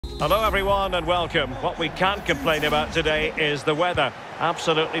Hello everyone and welcome. What we can't complain about today is the weather.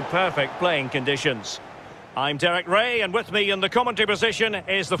 Absolutely perfect playing conditions. I'm Derek Ray, and with me in the commentary position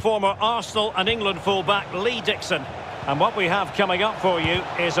is the former Arsenal and England fullback Lee Dixon. And what we have coming up for you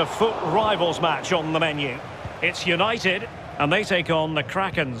is a FUT rivals match on the menu. It's United and they take on the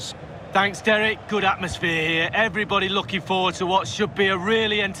Krakens. Thanks, Derek. Good atmosphere here. Everybody looking forward to what should be a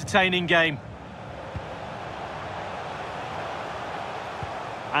really entertaining game.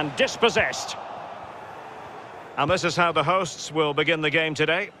 And dispossessed. And this is how the hosts will begin the game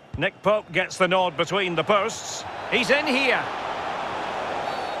today. Nick Pope gets the nod between the posts. He's in here.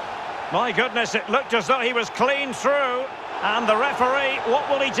 My goodness, it looked as though he was clean through. And the referee, what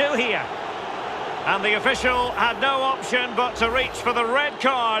will he do here? And the official had no option but to reach for the red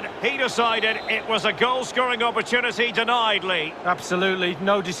card. He decided it was a goal-scoring opportunity denied, Lee. Absolutely.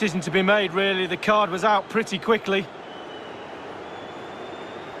 No decision to be made, really. The card was out pretty quickly.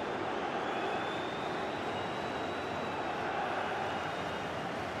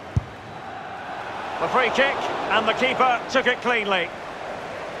 The free kick, and the keeper took it cleanly.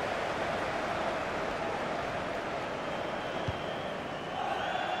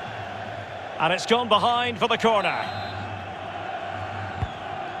 And it's gone behind for the corner.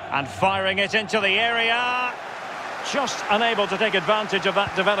 And firing it into the area. Just unable to take advantage of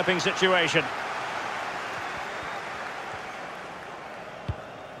that developing situation.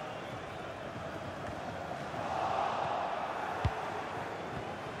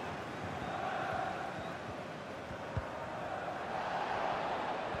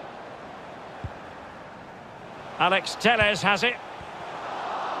 Alex Telles has it.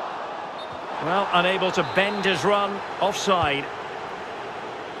 Well, unable to bend his run, offside.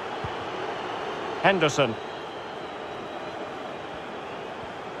 Henderson.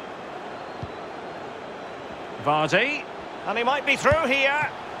 Vardy. And he might be through here.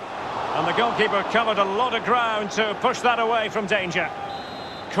 And the goalkeeper covered a lot of ground to push that away from danger.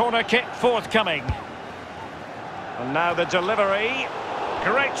 Corner kick forthcoming. And now the delivery.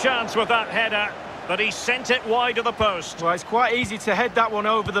 Great chance with that header. But he sent it wide of the post. Well, it's quite easy to head that one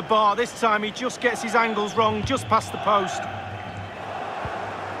over the bar. This time he just gets his angles wrong, just past the post.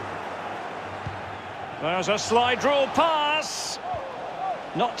 There's a slide rule pass.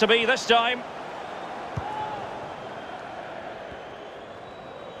 Not to be this time.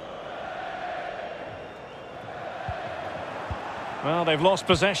 Well, they've lost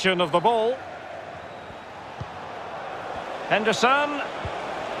possession of the ball. Henderson.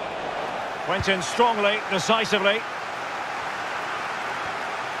 Went in strongly, decisively.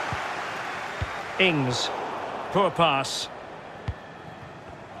 Ings. Poor pass.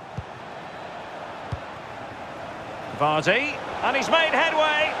 Vardy. And he's made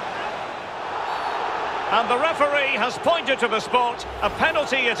headway. And the referee has pointed to the spot. A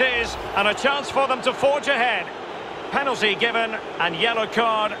penalty it is, and a chance for them to forge ahead. Penalty given, and yellow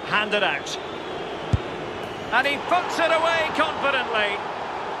card handed out. And he puts it away confidently.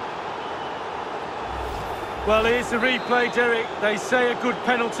 Well, here's the replay, Derek. They say a good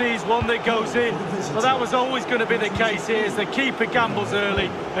penalty is one that goes in. Well, that was always going to be the case here as the keeper gambles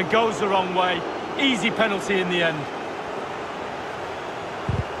early and goes the wrong way. Easy penalty in the end.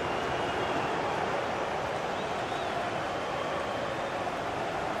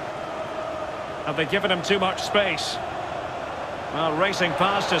 Have they given him too much space? Well, racing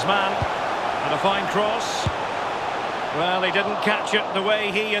past his man. And a fine cross. Well, he didn't catch it the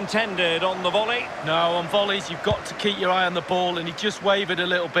way he intended on the volley. No, on volleys, you've got to keep your eye on the ball, and he just wavered a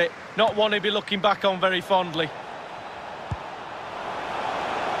little bit. Not one he'd be looking back on very fondly.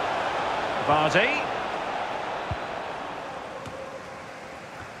 Vardy.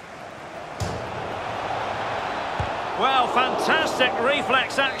 Well, fantastic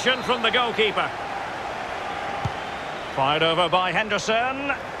reflex action from the goalkeeper. Fired over by Henderson.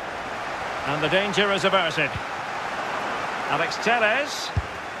 And the danger is averted. Alex Telles.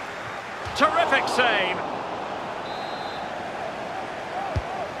 Terrific save.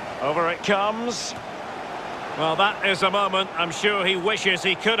 Over it comes. Well, that is a moment I'm sure he wishes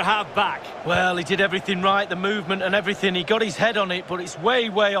he could have back. Well, he did everything right, the movement and everything. He got his head on it, but it's way,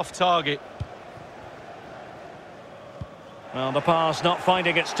 way off target. Well, the pass not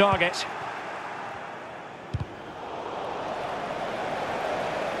finding its target.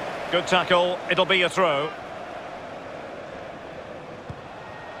 Good tackle. It'll be a throw.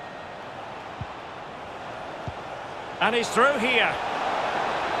 And he's through here.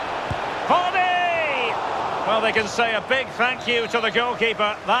 Vardy! Well, they can say a big thank you to the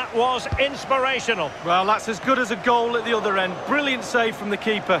goalkeeper. That was inspirational. Well, that's as good as a goal at the other end. Brilliant save from the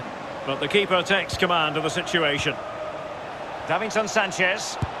keeper. But the keeper takes command of the situation. Davinson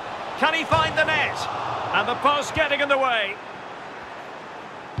Sanchez. Can he find the net? And the post getting in the way.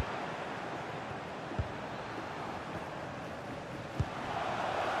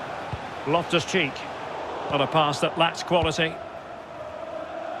 Loftus-Cheek on a pass that lacks quality.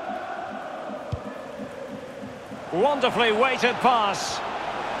 Wonderfully weighted pass.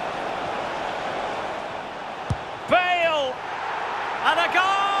 Bale! And a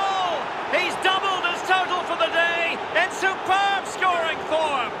goal! He's doubled his total for the day in superb scoring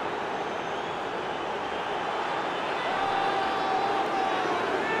form.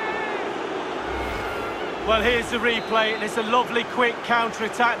 Well, here's the replay, and it's a lovely quick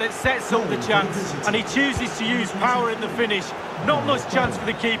counter-attack that sets up the chance. And he chooses to use power in the finish. Not much chance for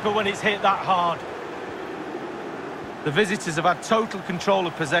the keeper when it's hit that hard. The visitors have had total control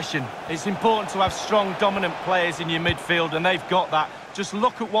of possession. It's important to have strong, dominant players in your midfield, and they've got that. Just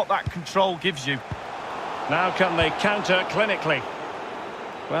look at what that control gives you. Now can they counter clinically?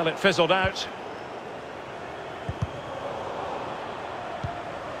 Well, it fizzled out.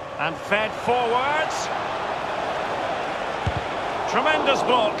 And fed forwards. Tremendous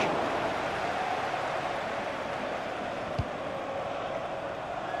block.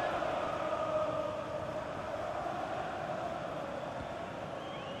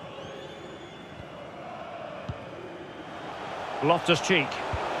 Loftus-Cheek.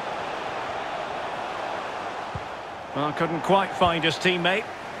 Well, couldn't quite find his teammate.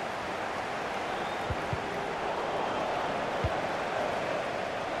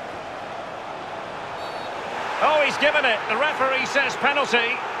 Oh, he's given it. The referee says penalty,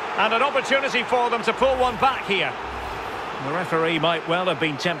 and an opportunity for them to pull one back here. The referee might well have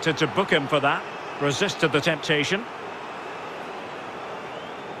been tempted to book him for that. Resisted the temptation.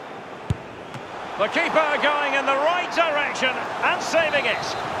 The keeper going in the right direction and saving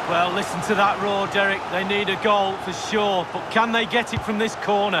it. Well, listen to that roar, Derek. They need a goal for sure, but can they get it from this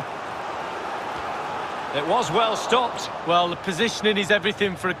corner? It was well stopped. Well, the positioning is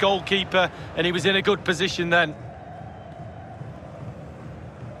everything for a goalkeeper, and he was in a good position then.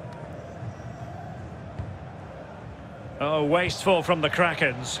 Oh, wasteful from the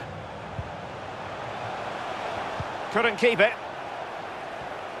Krakens. Couldn't keep it.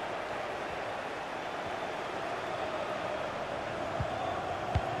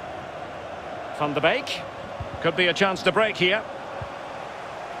 Van de Beek. Could be a chance to break here.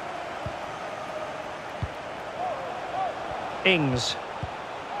 Ings.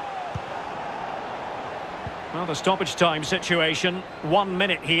 Well, the stoppage time situation. 1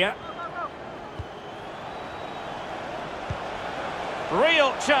 minute here.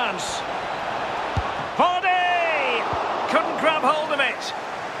 Real chance. Hardy! Couldn't grab hold of it.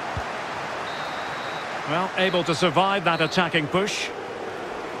 Well, able to survive that attacking push.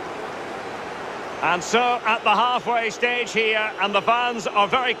 And so, at the halfway stage here, and the fans are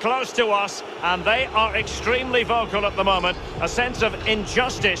very close to us, and they are extremely vocal at the moment. A sense of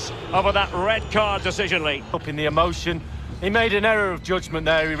injustice over that red card decision, Lee. Up in the emotion. He made an error of judgment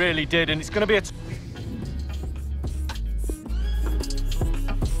there, he really did, and it's going to be a...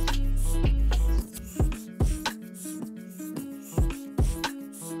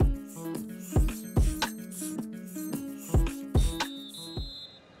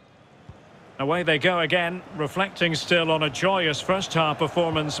 Away they go again, reflecting still on a joyous first-half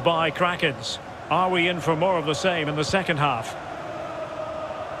performance by Krakens. Are we in for more of the same in the second half?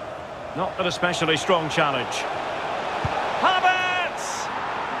 Not an especially strong challenge. Havertz!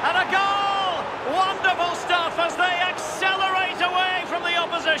 And a goal! Wonderful stuff as they accelerate away from the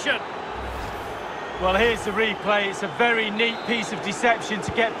opposition. Well, here's the replay. It's a very neat piece of deception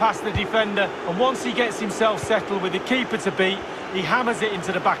to get past the defender. And once he gets himself settled with the keeper to beat, he hammers it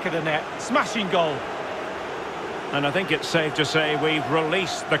into the back of the net. Smashing goal. And I think it's safe to say we've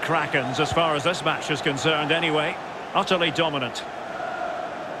released the Krakens as far as this match is concerned anyway. Utterly dominant.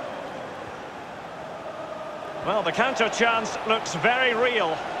 Well, the counter chance looks very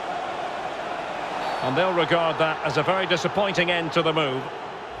real. And they'll regard that as a very disappointing end to the move.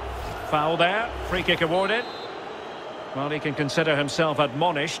 Foul there, free kick awarded. Well, he can consider himself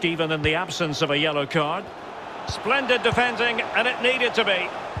admonished even in the absence of a yellow card. Splendid defending, and it needed to be.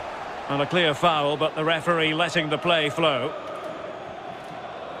 And a clear foul, but the referee letting the play flow.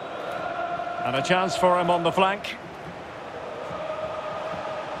 And a chance for him on the flank.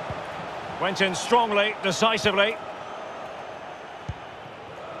 Went in strongly, decisively.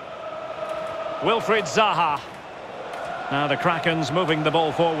 Wilfried Zaha. Now the Krakens moving the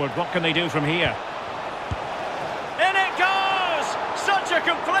ball forward. What can they do from here? In it goes! Such a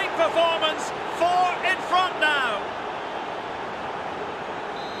complete performance. 4 in front now.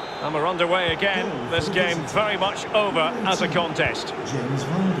 And we're underway again. This game very much over as a contest.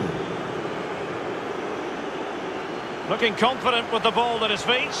 Looking confident with the ball at his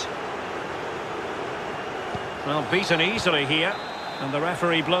feet. Well, beaten easily here. And the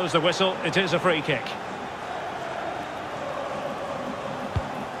referee blows the whistle. It is a free kick.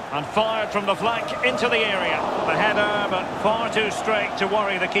 And fired from the flank into the area. The header, but far too straight to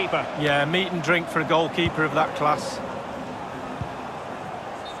worry the keeper. Yeah, meat and drink for a goalkeeper of that class.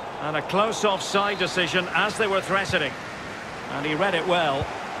 And a close offside decision as they were threatening. And he read it well.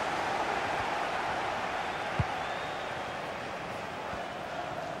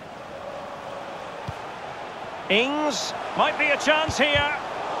 Ings, might be a chance here.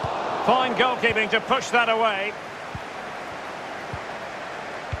 Fine goalkeeping to push that away.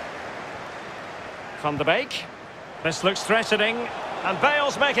 Van de Beek. This looks threatening. And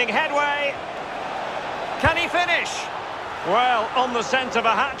Bale's making headway. Can he finish? Well, on the scent of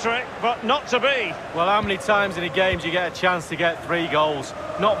a hat-trick, but not to be. Well, how many times in a game do you get a chance to get 3 goals?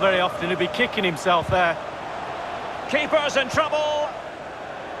 Not very often. He'll be kicking himself there. Keeper's in trouble.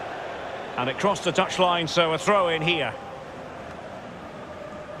 And it crossed the touchline, so a throw in here.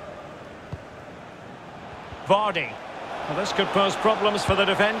 Vardy. Well, this could pose problems for the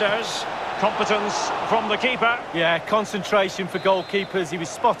defenders. Competence from the keeper. Yeah, concentration for goalkeepers. He was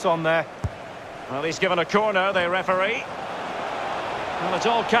spot on there. Well, he's given a corner, the referee. Well, it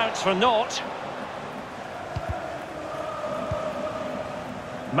all counts for naught.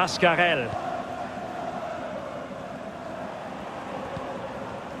 Mascarell.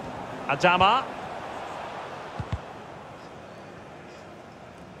 Adama.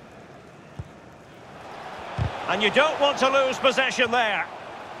 And you don't want to lose possession there.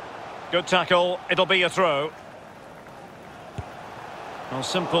 Good tackle, it'll be a throw. Well,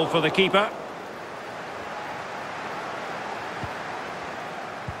 simple for the keeper.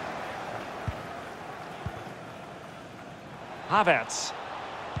 Havertz.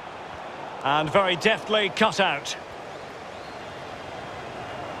 And very deftly cut out.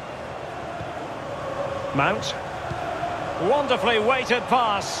 Mount. Wonderfully weighted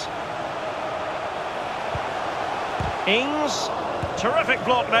pass. Ings. Terrific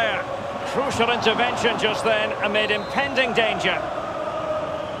block there. Crucial intervention just then amid impending danger.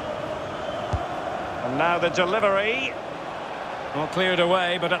 And now the delivery. Well, cleared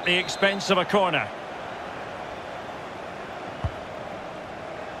away, but at the expense of a corner.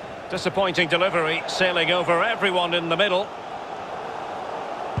 Disappointing delivery, sailing over everyone in the middle.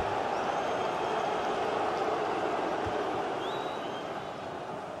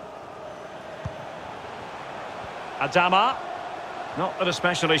 Adama. Not an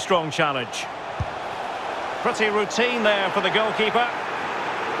especially strong challenge. Pretty routine there for the goalkeeper.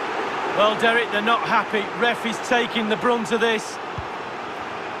 Well, Derek, they're not happy. Ref is taking the brunt of this.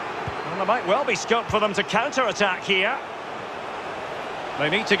 Well, there might well be scope for them to counter-attack here. They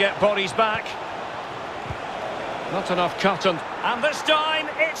need to get bodies back. Not enough cut and this time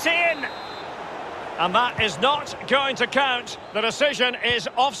it's in! And that is not going to count. The decision is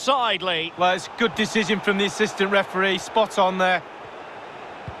offside, Lee. Well, it's a good decision from the assistant referee. Spot on there.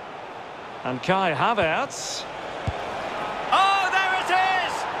 And Kai Havertz. Oh, there it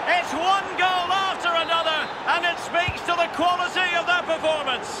is! It's one goal after another, and it speaks to the quality of their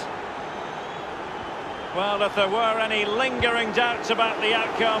performance. Well, if there were any lingering doubts about the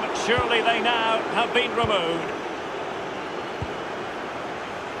outcome, surely they now have been removed.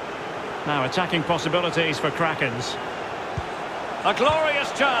 Now attacking possibilities for Krakens. A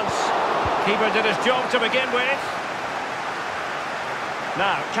glorious chance. Keeper did his job to begin with.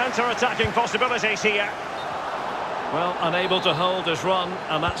 Now, counter-attacking possibilities here. Well, unable to hold his run,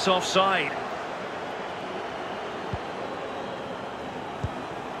 and that's offside.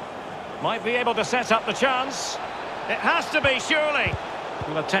 Might be able to set up the chance. It has to be, surely.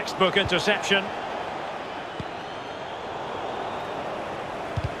 Well, a textbook interception.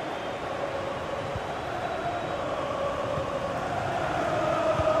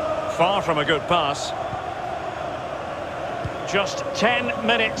 Far from a good pass. Just 10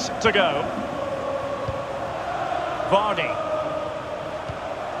 minutes to go. Vardy.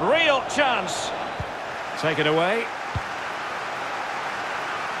 Real chance. Take it away.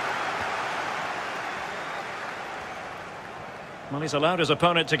 Well, he's allowed his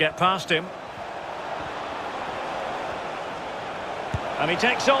opponent to get past him. And he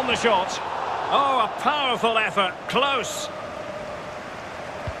takes on the shot. Oh, a powerful effort. Close.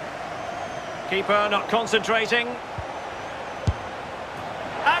 Keeper not concentrating.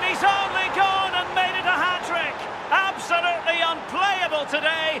 And he's only gone and made it a hat-trick. Absolutely unplayable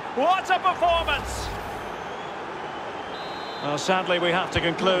today. What a performance. Well, sadly, we have to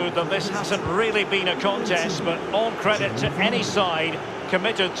conclude that this hasn't really been a contest, but all credit to any side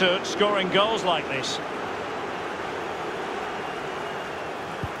committed to scoring goals like this.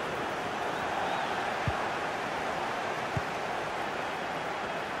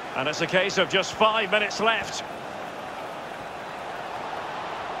 And it's a case of just 5 minutes left.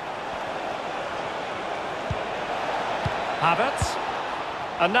 Havertz.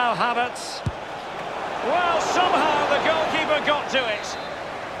 And now Havertz. Well, somehow the goalkeeper got to it.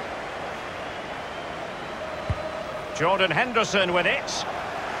 Jordan Henderson with it.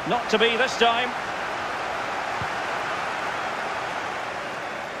 Not to be this time.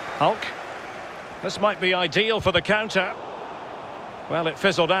 Hulk. This might be ideal for the counter. Well, it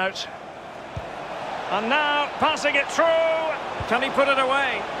fizzled out. And now, passing it through. Can he put it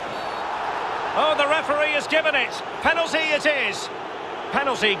away? Oh, the referee has given it. Penalty it is.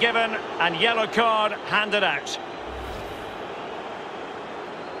 Penalty given and yellow card handed out.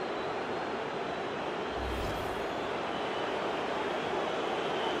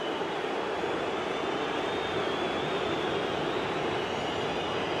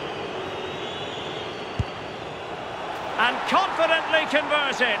 And confidently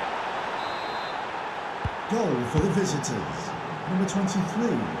converted. Goal for the visitors. Number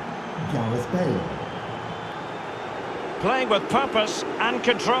 23, Gareth Bale. Playing with purpose and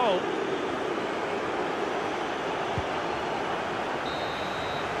control.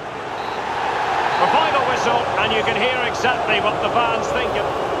 The final whistle, and you can hear exactly what the fans think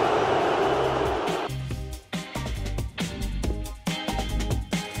of.